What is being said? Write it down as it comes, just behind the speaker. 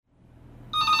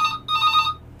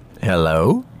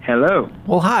Hello? Hello.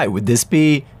 Well, hi. Would this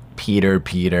be Peter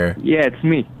Peter? Yeah, it's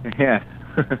me. Yeah.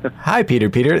 Hi, Peter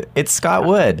Peter. It's Scott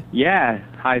Wood. Yeah.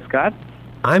 Hi, Scott.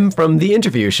 I'm from The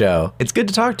Interview Show. It's good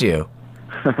to talk to you.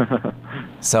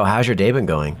 So, how's your day been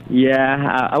going?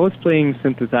 Yeah, I was playing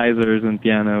synthesizers and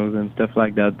pianos and stuff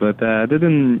like that, but I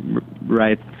didn't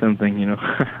write something,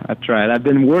 I tried. I've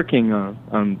been working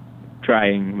on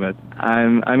trying, but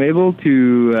I'm able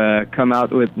to come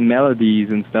out with melodies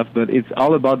and stuff, but it's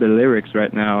all about the lyrics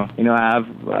right now. I have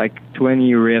like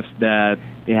 20 riffs that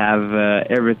they have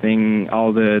everything,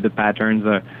 all the patterns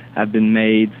have been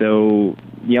made, so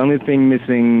the only thing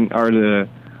missing are the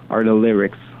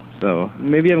lyrics. So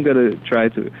maybe I'm gonna try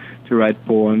to write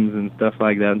poems and stuff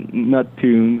like that, not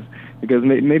tunes, because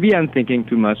maybe I'm thinking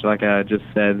too much, like I just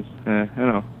said. I don't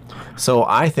know. So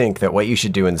I think that what you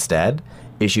should do instead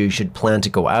is you should plan to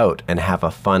go out and have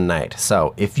a fun night.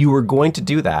 So if you were going to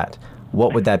do that,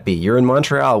 what would that be? You're in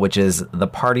Montreal, which is the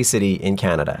party city in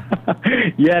Canada.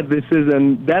 Yeah,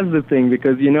 and that's the thing,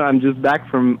 because I'm just back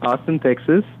from Austin,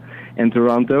 Texas, and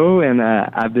Toronto, and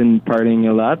I've been partying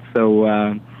a lot.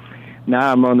 So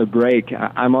now I'm on a break.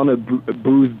 I'm on a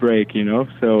booze break,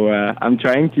 So I'm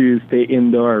trying to stay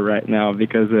indoor right now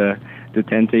because the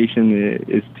temptation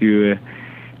is too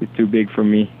big for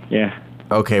me. Yeah.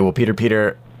 Okay, well,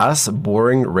 Peter, us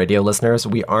boring radio listeners,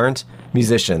 we aren't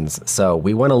musicians, so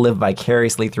we want to live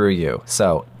vicariously through you.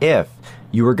 So if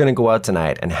you were going to go out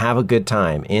tonight and have a good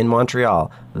time in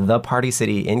Montreal, the party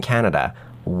city in Canada,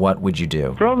 what would you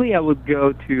do? Probably I would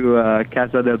go to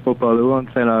Casa del Popolo on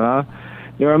Saint Laurent.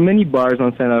 There are many bars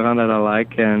on Saint Laurent that I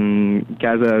like, and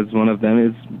Casa is one of them.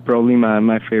 It's probably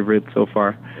my favorite so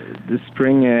far. The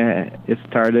spring is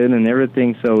started and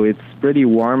everything, so it's pretty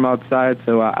warm outside.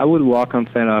 So I would walk on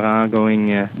Saint Laurent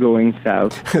going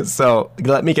south. So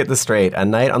let me get this straight. A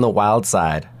night on the wild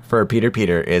side for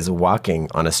Peter is walking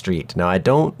on a street. Now, I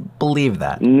don't believe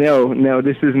that. No,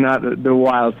 this is not the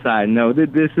wild side. No,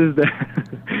 this is the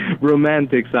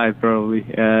romantic side, probably.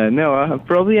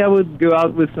 Probably I would go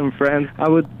out with some friends. I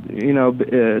would,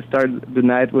 start the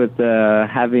night with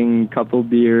having a couple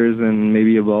beers and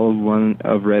maybe a bottle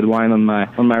of red wine on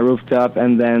my rooftop,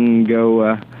 and then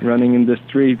go running in the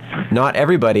streets. Not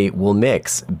everybody will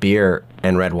mix beer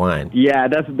and red wine. Yeah,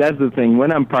 that's the thing.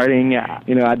 When I'm partying,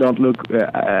 I don't look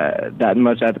that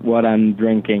much at what I'm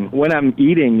drinking. When I'm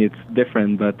eating, it's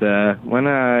different. But when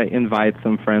I invite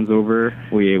some friends over,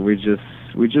 we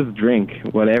just drink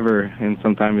whatever, and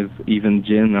sometimes it's even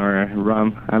gin or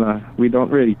rum. We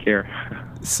don't really care.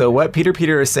 So what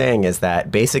Peter is saying is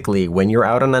that basically when you're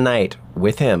out on a night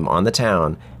with him on the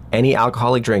town, any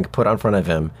alcoholic drink put in front of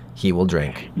him, he will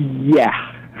drink. Yeah,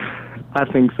 I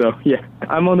think so, yeah.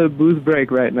 I'm on a booze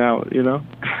break right now,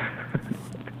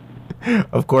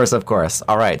 Of course.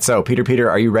 All right, so Peter,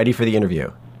 are you ready for the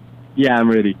interview? Yeah, I'm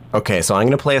ready. Okay, so I'm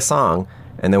going to play a song,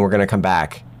 and then we're going to come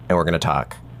back, and we're going to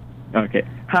talk. Okay.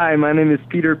 Hi, my name is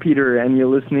Peter, and you're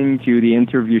listening to The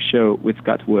Interview Show with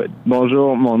Scott Wood.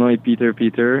 Bonjour, mon nom est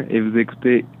Peter, et vous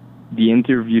écoutez The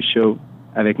Interview Show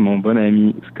avec mon bon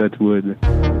ami Scott Wood.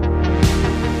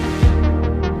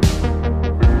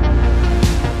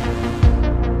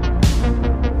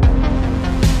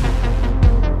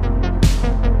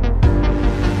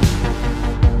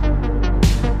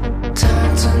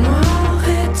 Tantôt noir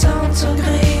et tantôt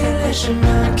gris, les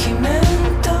chemins qui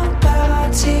mènent au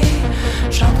paradis.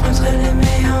 J'emprunterai les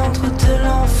méandres de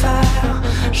l'enfer.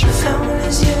 Je ferme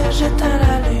les yeux, j'éteins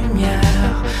la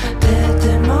lumière. Des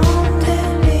démons, des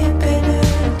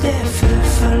libellules, des feux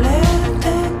follets,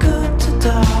 des gouttes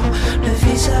d'or. Le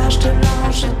visage de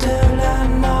l'ange et de la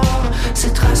mort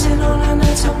s'est tracé dans la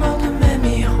nature morte de mes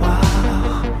miroirs.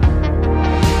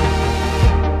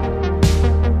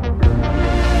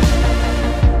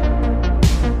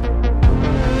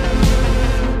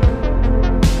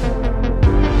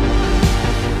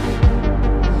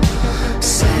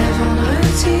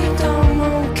 Dans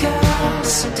mon cœur,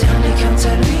 ce dernier quant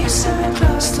à lui c'est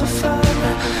claustrophobe.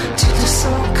 Tu te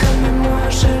sens comme moi,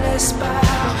 je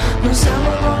l'espère. Nous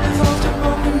avons dans le ventre une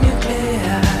bombe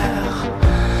nucléaire.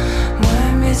 Moi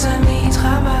et mes amis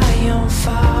travaillons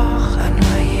fort à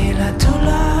noyer la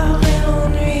douleur et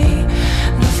l'ennui.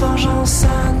 Nous forgeons au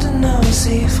sein de nos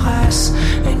ivresses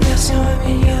une version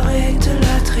améliorée de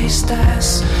la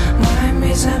tristesse. Moi et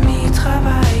mes amis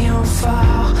travaillons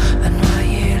fort à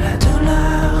noyer la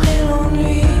douleur et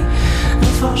l'ennui.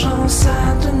 Nous forgeons au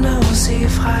sein de nos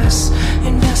ivresses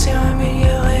une version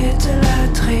améliorée de la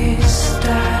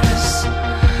tristesse.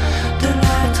 De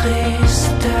la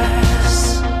tristesse.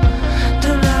 De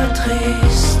la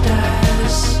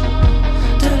tristesse.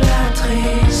 De la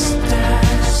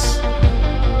tristesse.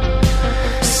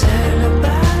 C'est le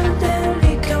bal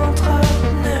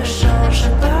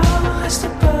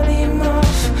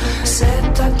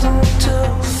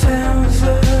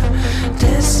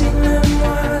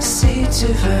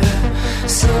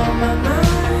ma main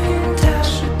une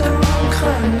tache d'encre,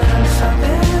 un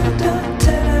alphabet de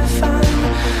téléphone.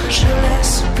 Je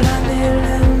laisse planer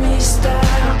le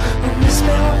mystère en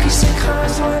espérant qu'il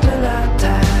s'écrase loin de la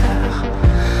terre.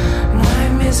 Moi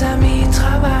et mes amis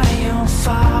travaillons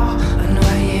fort à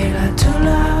noyer la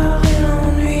douleur et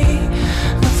l'ennui,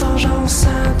 nous forgeons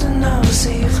sein de nos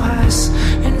ivresses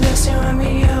une version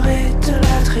améliorée de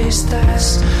la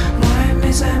tristesse. Moi et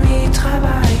mes amis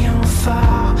travaillons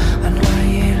fort à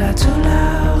noyer la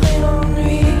douleur et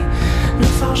l'ennui,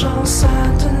 nous forgeons sein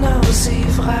de nos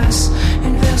ivresses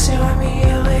une version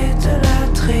améliorée de la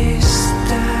tristesse.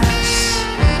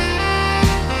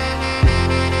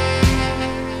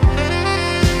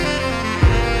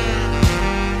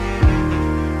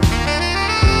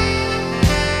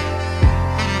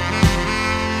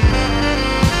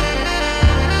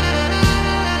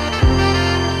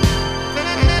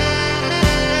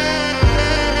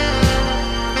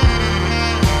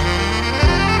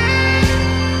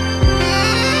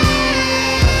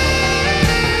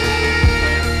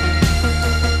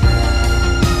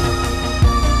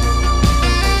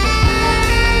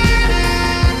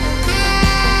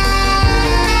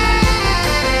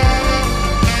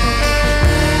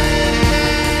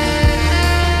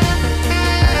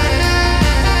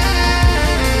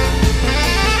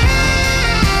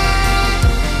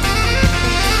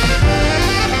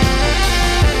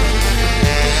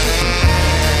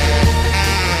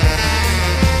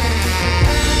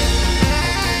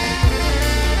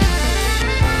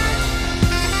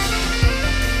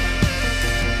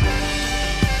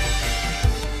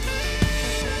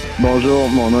 Bonjour,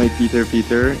 mon nom est Peter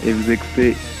Peter et vous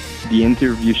écoutez The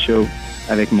Interview Show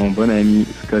avec mon bon ami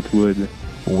Scott Wood.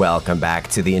 Welcome back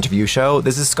to the interview show.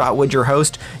 This is Scott Wood, your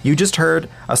host. You just heard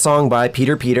a song by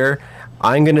Peter Peter.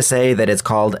 I'm going to say that it's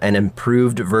called an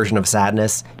improved version of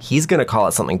sadness. He's going to call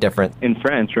it something different. In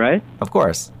French, right? Of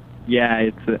course. Yeah,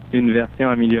 it's Une Version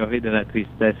Améliorée de la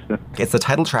Tristesse. It's the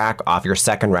title track off your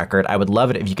second record. I would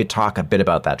love it if you could talk a bit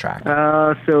about that track.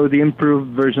 So the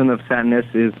improved version of sadness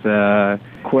is a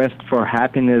quest for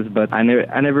happiness, but I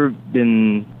never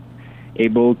been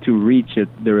able to reach it,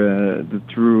 the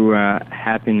true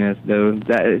happiness though.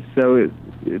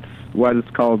 It's what it's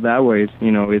called that way.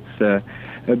 You know, it's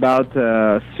about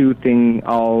soothing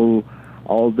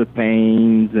all the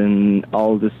pains and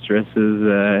all the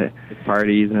stresses,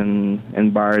 parties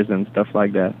and bars and stuff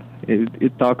like that.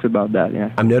 It talks about that,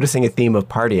 yeah. I'm noticing a theme of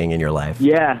partying in your life.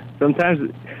 Yeah, sometimes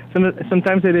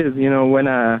it is. You know, when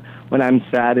I'm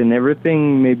sad and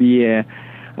everything, maybe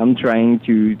I'm trying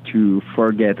to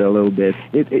forget a little bit.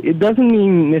 It doesn't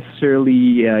mean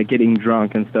necessarily getting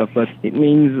drunk and stuff, but it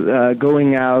means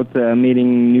going out,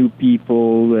 meeting new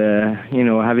people, you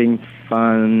know, having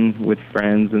fun with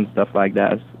friends and stuff like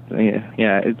that.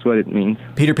 Yeah, it's what it means.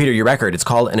 Peter, your record, it's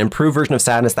called An Improved Version of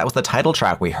Sadness. That was the title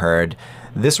track we heard.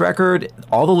 This record,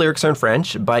 all the lyrics are in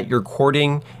French, but you're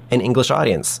courting an English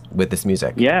audience with this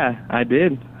music. Yeah, I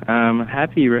did. I'm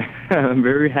happy. I'm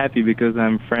very happy because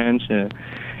I'm French. And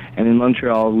in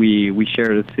Montreal, we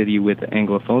share the city with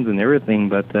Anglophones and everything,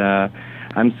 but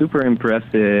I'm super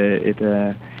impressed.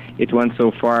 It went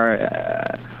so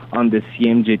far on the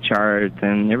CMJ chart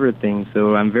and everything,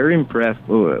 so I'm very impressed.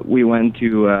 We went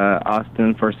to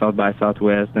Austin for South by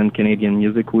Southwest and Canadian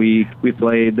Music Week. We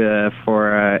played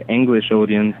for English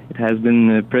audience. It has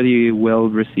been pretty well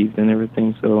received and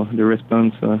everything, so the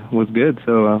response was good,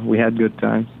 so we had good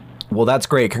times. Well, that's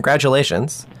great.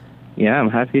 Congratulations. Yeah, I'm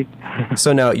happy.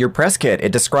 So now, your press kit,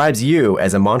 it describes you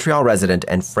as a Montreal resident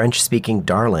and French-speaking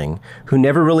darling who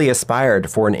never really aspired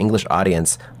for an English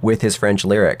audience with his French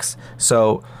lyrics.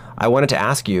 So I wanted to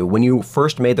ask you, when you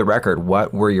first made the record,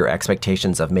 what were your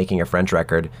expectations of making a French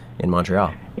record in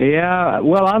Montreal? Yeah,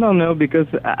 well, I don't know, because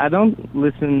I don't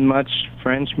listen much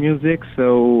French music,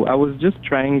 so I was just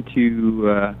trying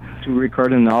to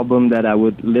record an album that I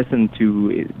would listen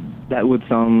to that would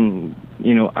sound,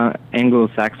 you know,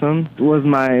 Anglo-Saxon. It was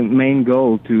my main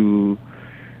goal to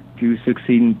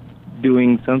succeed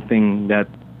doing something that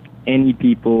any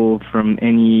people from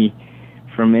any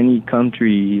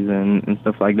countries and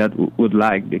stuff like that would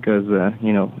like, because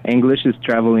you know, English is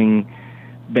traveling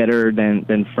better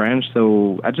than French,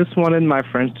 so I just wanted my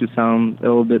French to sound a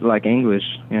little bit like English.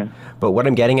 Yeah. But what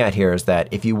I'm getting at here is that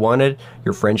if you wanted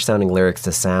your French sounding lyrics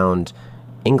to sound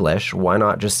English, why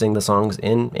not just sing the songs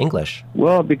in English?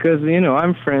 Well, because, you know,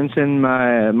 I'm French and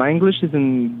my English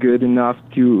isn't good enough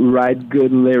to write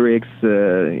good lyrics.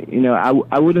 You know,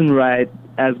 I wouldn't write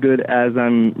as good as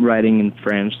I'm writing in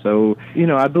French. So, you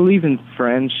know, I believe in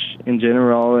French in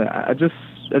general. I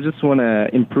just want to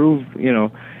improve, you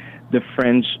know, the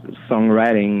French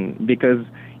songwriting, because,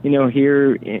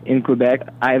 here in Quebec,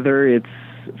 either it's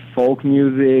folk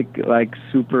music, like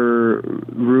super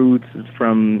roots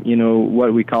from,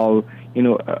 what we call,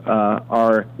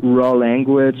 our raw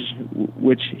language,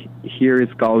 which here is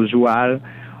called joual,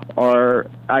 or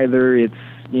either it's,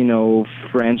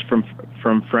 French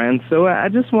from France. So I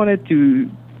just wanted to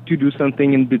do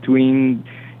something in between,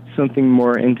 something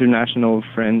more international,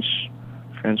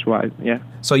 French-wise, yeah.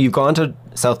 So you've gone to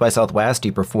South by Southwest,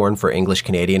 you performed for English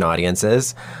Canadian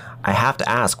audiences. I have to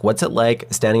ask, what's it like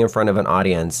standing in front of an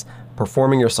audience,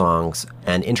 performing your songs,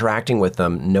 and interacting with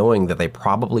them, knowing that they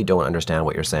probably don't understand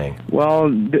what you're saying? Well,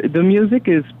 the music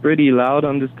is pretty loud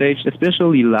on the stage,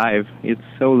 especially live. It's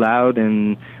so loud,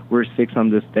 and we're 6 on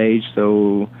the stage,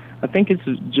 so I think it's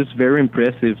just very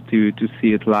impressive to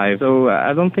see it live. So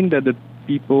I don't think that the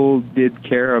people did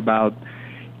care about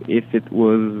if it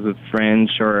was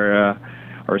French or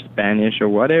Spanish or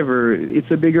whatever.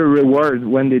 It's a bigger reward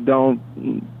when they don't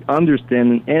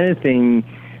understand anything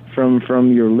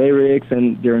from your lyrics,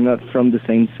 and they're not from the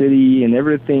same city and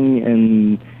everything,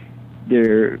 and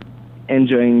they're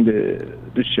enjoying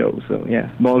the show. So yeah.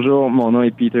 Bonjour, mon nom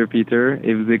est Peter Peter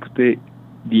et vous écoutez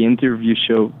The Interview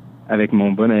Show avec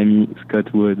mon bon ami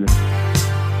Scott Wood.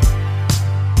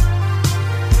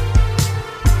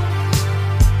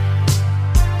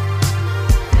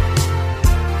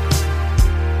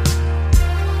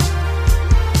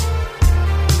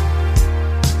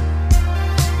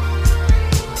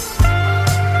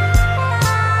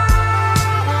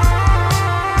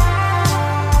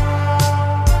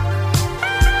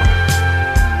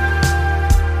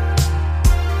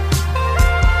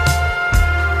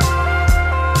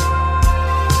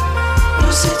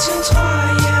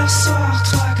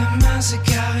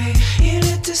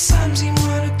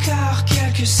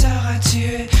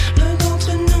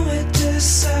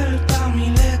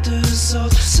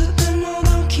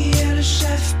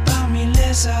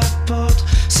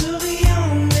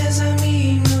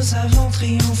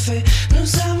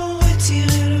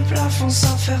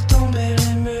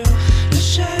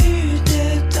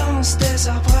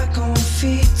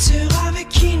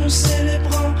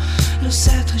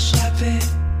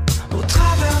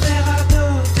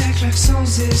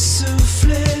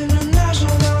 Essoufflés, nous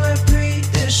nageons dans la pluie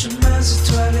des chemins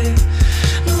étoilés.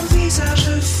 Nos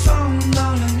visages fondent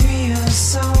dans la nuit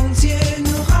incendiée.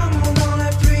 Nous ramons dans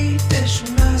la pluie des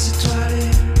chemins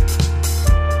étoilés.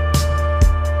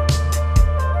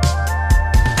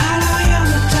 À l'arrière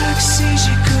de taxi,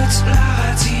 j'écoute la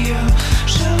radio.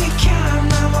 Je ricane,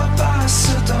 ma voix passe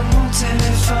dans mon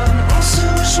téléphone. On se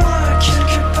rejoint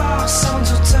quelque part, sans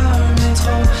doute à un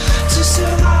métro. Tu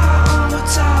seras en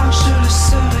retard, je le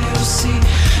serai aussi.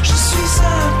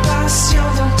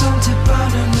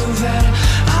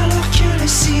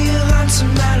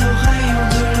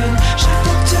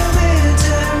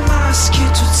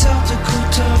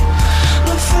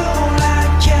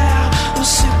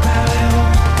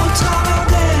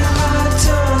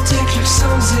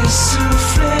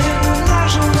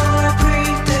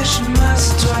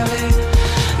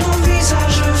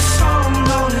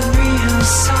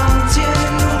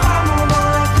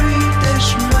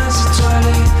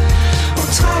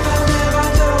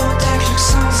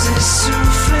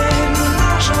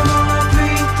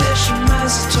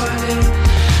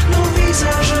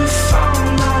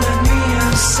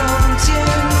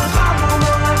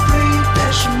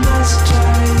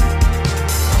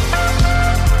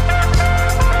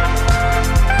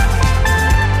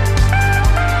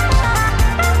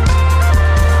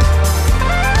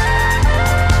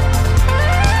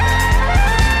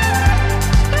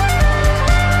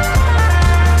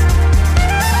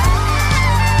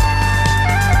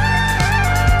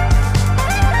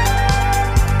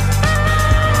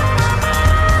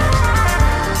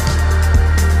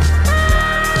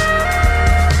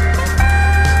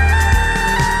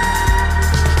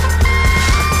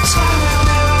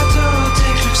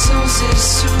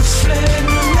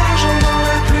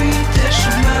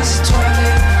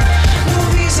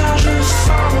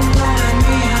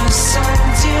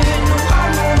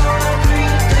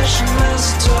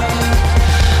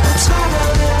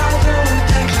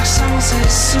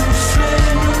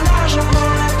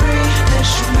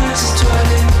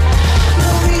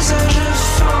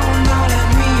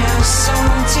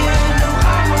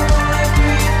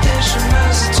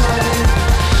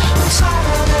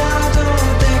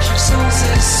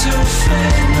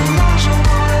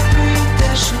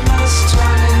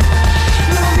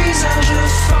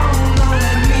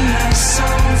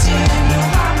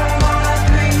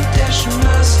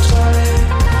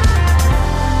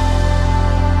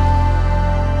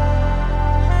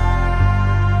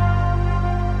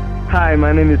 Hi,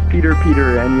 my name is Peter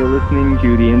Peter, and you're listening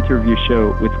to The Interview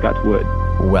Show with Scott Wood.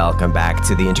 Welcome back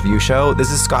to The Interview Show.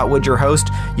 This is Scott Wood, your host.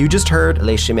 You just heard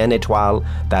Les Chemins, étoilés.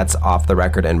 That's off the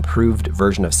record Improved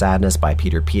Version of Sadness by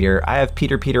Peter Peter. I have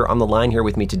Peter Peter on the line here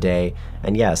with me today.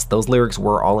 And yes, those lyrics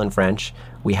were all in French.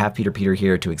 We have Peter Peter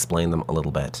here to explain them a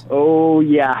little bit. Oh,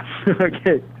 yeah.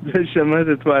 Okay. Les Chemins,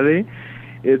 étoilés.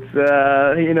 It's,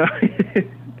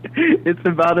 it's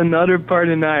about another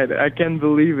party night. I can't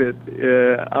believe it.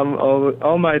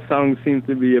 All my songs seem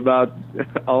to be about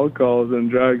alcohols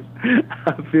and drugs.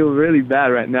 I feel really bad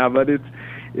right now, but it's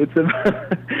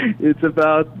about it's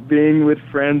about being with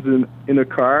friends in a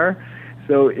car.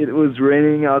 So it was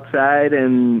raining outside,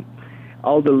 and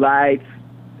all the lights,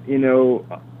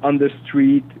 on the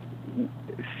street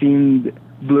seemed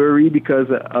blurry because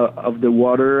of the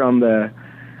water on the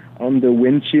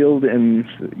windshield, and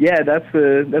yeah,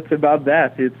 that's about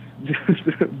that. It's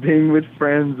just being with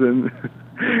friends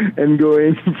and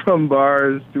going from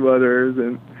bars to others,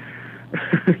 and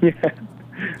yeah,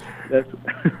 that's.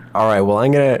 All right, well,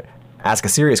 I'm gonna ask a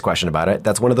serious question about it.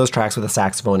 That's one of those tracks with a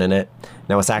saxophone in it.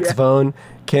 Now, a saxophone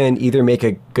can either make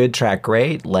a good track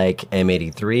great, like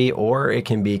M83, or it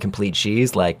can be complete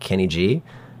cheese, like Kenny G.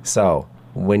 So,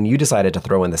 when you decided to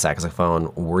throw in the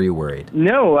saxophone, were you worried?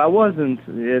 No, I wasn't,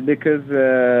 because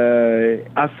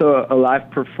I saw a live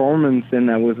performance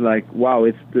and I was like, wow,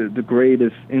 it's the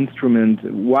greatest instrument.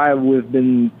 Why we've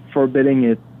been forbidding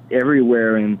it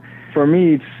everywhere? And for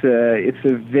me, it's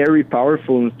a very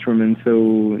powerful instrument. So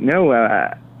no,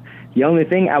 the only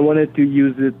thing, I wanted to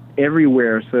use it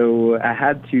everywhere. So I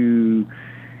had to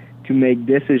make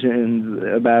decisions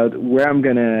about where I'm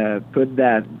gonna put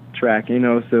that track,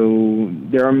 so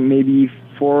there are maybe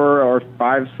 4 or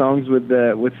 5 songs with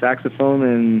saxophone,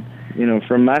 and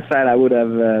from my side I would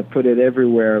have put it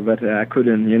everywhere, but I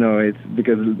couldn't. It's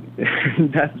because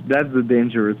that's the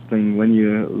dangerous thing when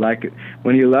you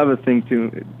love a thing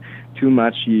too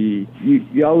much, you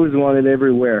always want it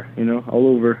everywhere, all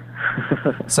over.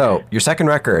 So, your second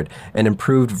record, An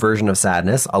Improved Version of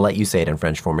Sadness. I'll let you say it in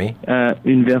French for me.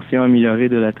 Une Version Améliorée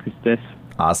de la Tristesse.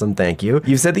 Awesome, thank you.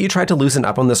 You've said that you tried to loosen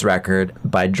up on this record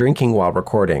by drinking while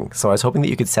recording, so I was hoping that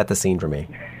you could set the scene for me.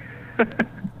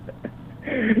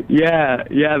 Yeah,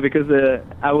 because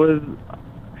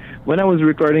when I was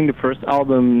recording the first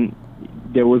album,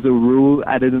 there was a rule.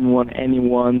 I didn't want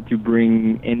anyone to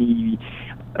bring any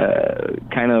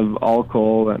kind of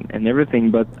alcohol and everything,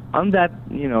 but on that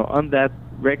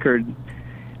record,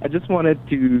 I just wanted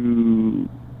to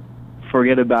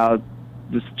forget about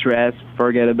the stress,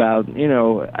 forget about,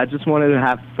 I just wanted to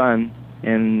have fun,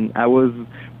 and I was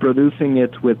producing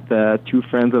it with 2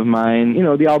 friends of mine.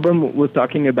 The album was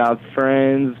talking about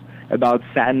friends, about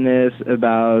sadness,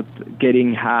 about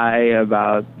getting high,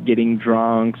 about getting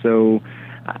drunk, so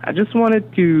I just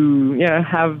wanted to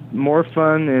have more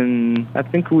fun, and I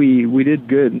think we did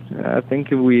good. I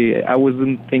think I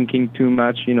wasn't thinking too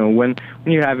much.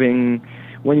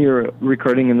 When you're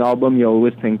recording an album, you're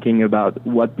always thinking about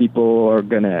what people are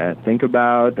gonna think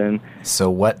about. And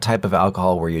so, what type of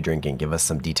alcohol were you drinking? Give us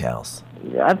some details.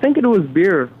 I think it was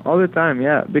beer all the time.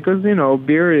 Yeah, because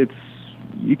beer,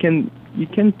 you can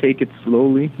take it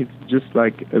slowly. It's just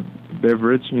like a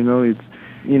beverage. It's.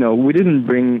 We didn't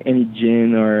bring any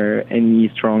gin or any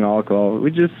strong alcohol.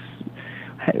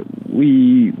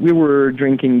 We were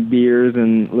drinking beers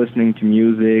and listening to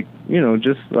music,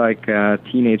 just like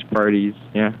teenage parties,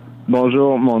 yeah.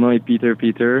 Bonjour, mon nom est Peter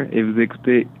Peter et vous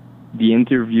écoutez The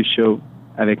Interview Show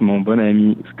avec mon bon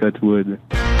ami Scott Wood.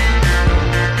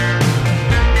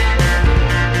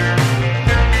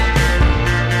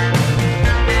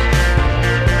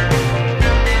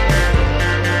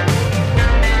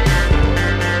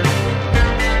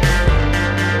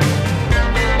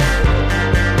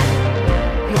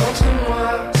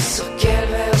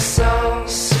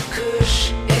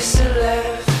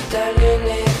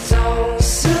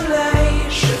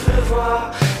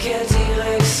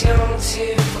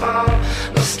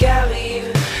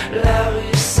 Lorsqu'arrive la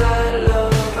rue.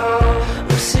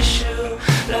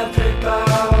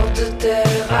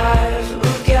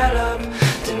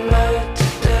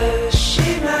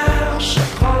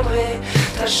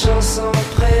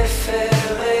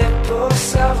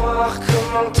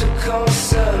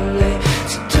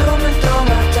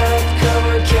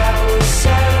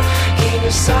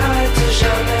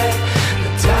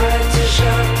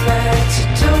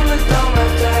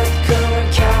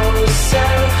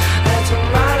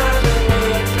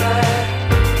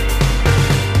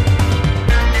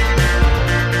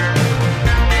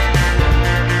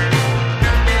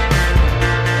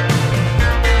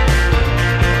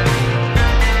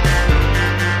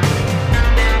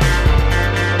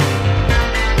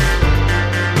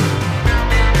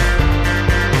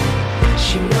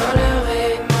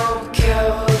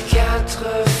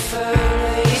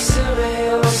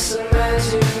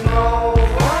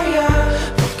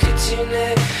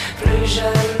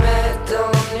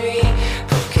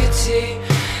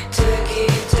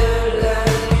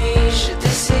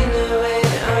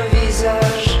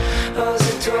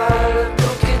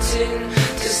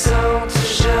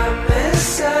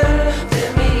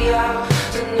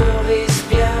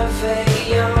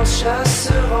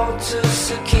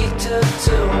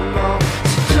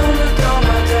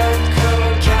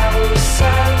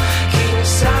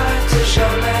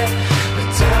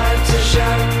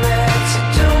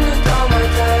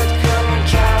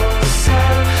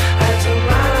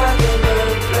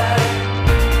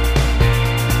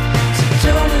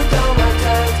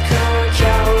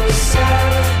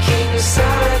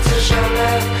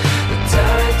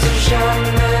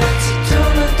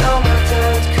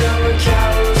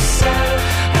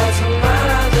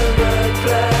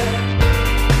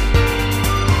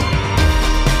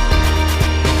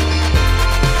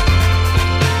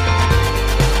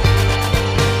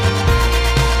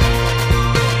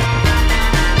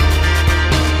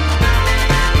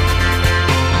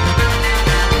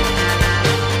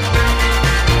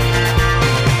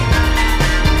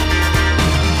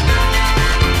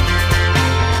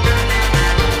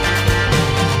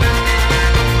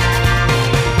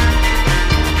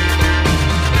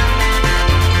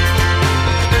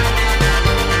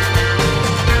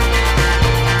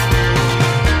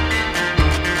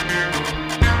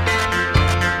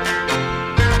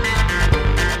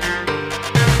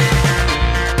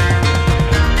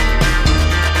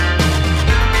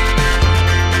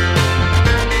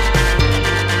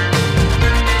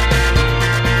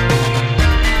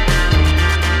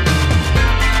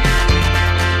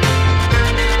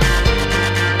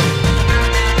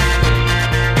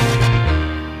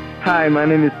 my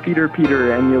name is Peter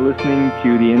Peter, and you're listening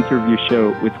to The Interview Show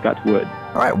with Scott Wood.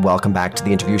 All right, welcome back to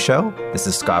The Interview Show. This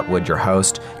is Scott Wood, your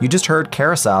host. You just heard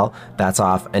Carousel. That's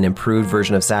off An Improved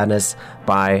Version of Sadness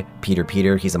by Peter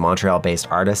Peter. He's a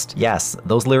Montreal-based artist. Yes,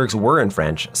 those lyrics were in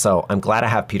French, so I'm glad I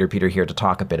have Peter Peter here to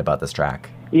talk a bit about this track.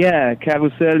 Yeah,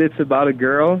 Carrousel, it's about a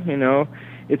girl, you know.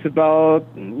 It's about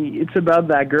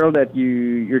that girl that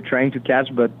you're trying to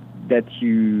catch, but that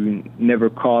you never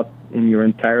caught in your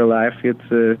entire life.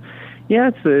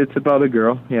 It's about a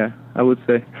girl, yeah, I would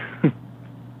say.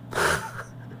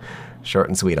 Short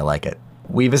and sweet, I like it.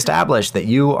 We've established that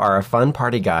you are a fun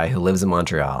party guy who lives in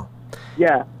Montreal.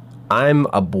 Yeah. I'm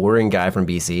a boring guy from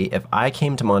BC. If I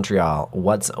came to Montreal,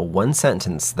 what's one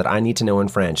sentence that I need to know in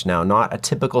French? Now, not a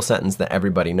typical sentence that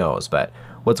everybody knows, but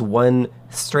what's one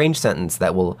strange sentence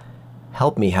that will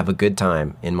help me have a good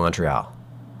time in Montreal?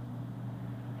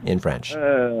 In French.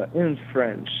 In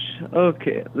French.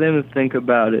 Okay, let me think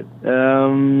about it.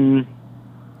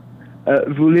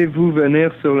 Voulez-vous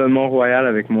venir sur le Mont Royal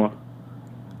avec moi?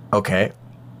 Okay.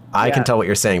 I can tell what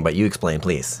you're saying, but you explain,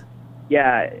 please.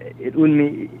 Yeah, it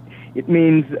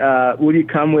means, will you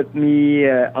come with me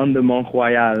on the Mont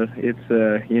Royal? It's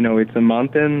it's a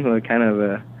mountain, kind of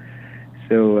a...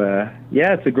 So,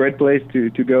 it's a great place to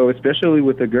go, especially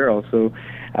with a girl. So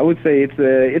I would say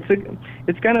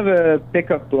it's kind of a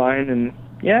pickup line, and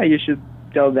yeah, you should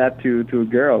tell that to a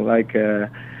girl, like,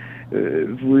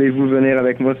 voulez-vous venir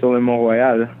avec moi sur le Mont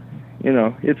Royal? You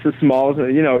know, it's a small,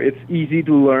 it's easy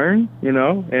to learn, and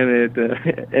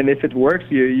and if it works,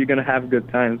 you're going to have good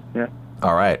times, yeah.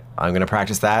 All right, I'm going to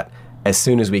practice that as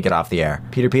soon as we get off the air.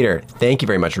 Peter, thank you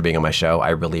very much for being on my show. I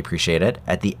really appreciate it.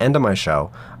 At the end of my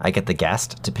show, I get the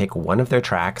guest to pick one of their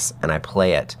tracks, and I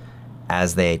play it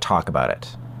as they talk about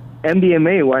it.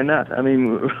 MDMA, why not? I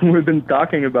mean, we've been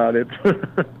talking about it.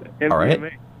 MDMA, all right.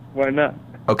 Why not?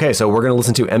 Okay, so we're going to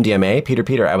listen to MDMA.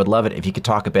 Peter, I would love it if you could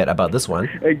talk a bit about this one.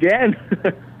 Again?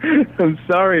 I'm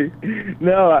sorry.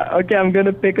 No, okay, I'm going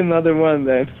to pick another one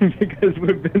then, because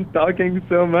we've been talking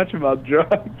so much about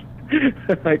drugs.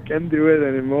 I can't do it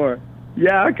anymore.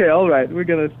 Yeah, okay, all right. We're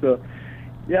going to still...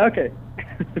 Yeah, okay.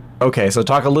 Okay, so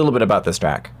talk a little bit about this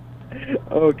track.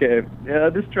 Okay.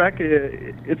 This track,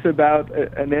 it's about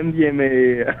an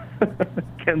MDMA,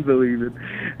 can't believe it,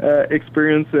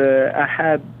 experience I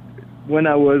had when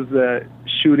I was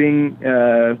shooting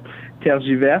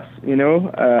Tergiverse,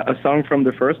 a song from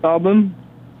the first album.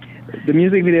 The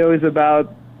music video is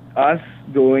about us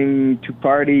going to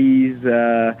parties.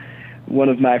 One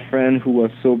of my friends who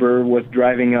was sober was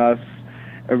driving us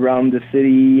around the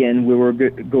city, and we were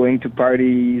going to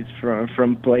parties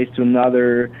from place to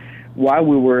another while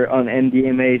we were on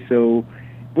MDMA. So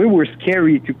we were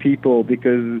scary to people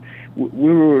because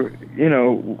we were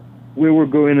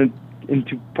going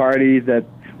into parties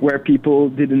where people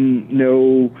didn't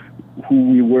know who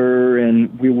we were,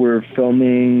 and we were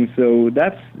filming. So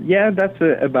that's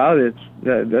about it.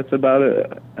 That's about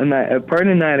a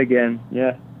party night again.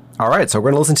 Yeah. All right, so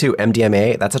we're going to listen to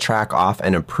MDMA. That's a track off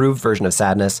An Improved Version of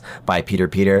Sadness by Peter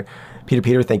Peter.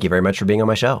 Peter, thank you very much for being on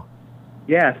my show.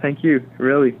 Yeah, thank you,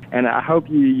 really. And I hope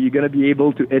you're going to be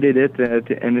able to edit it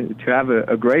and to have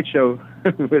a great show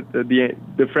with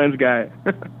the French guy.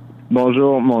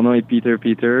 Bonjour, mon nom est Peter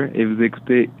Peter et vous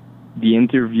écoutez The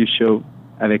Interview Show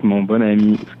avec mon bon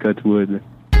ami Scott Wood.